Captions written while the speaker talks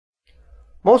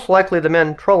"Most likely the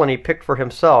men Trelawney picked for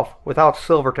himself, without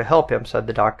Silver to help him," said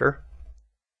the doctor.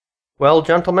 "Well,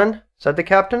 gentlemen," said the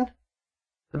captain,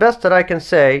 "the best that I can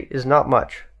say is not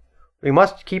much. We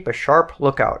must keep a sharp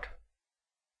lookout."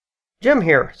 "Jim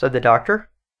here," said the doctor,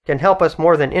 "can help us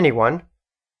more than anyone.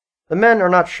 The men are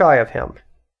not shy of him,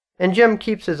 and Jim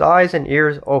keeps his eyes and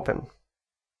ears open."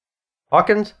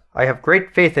 "Hawkins, I have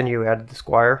great faith in you," added the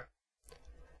squire.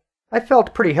 I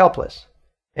felt pretty helpless,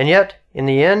 and yet, in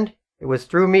the end, it was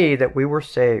through me that we were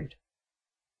saved.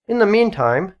 In the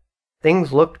meantime,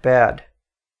 things looked bad.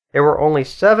 There were only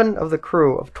 7 of the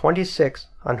crew of 26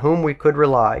 on whom we could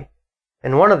rely,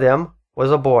 and one of them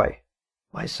was a boy,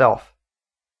 myself.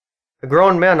 The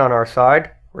grown men on our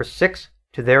side were 6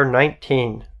 to their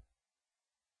 19.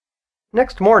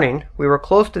 Next morning we were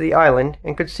close to the island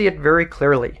and could see it very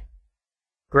clearly.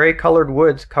 Gray-colored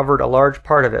woods covered a large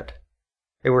part of it.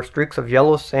 There were streaks of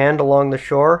yellow sand along the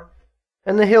shore,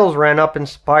 and the hills ran up in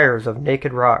spires of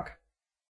naked rock.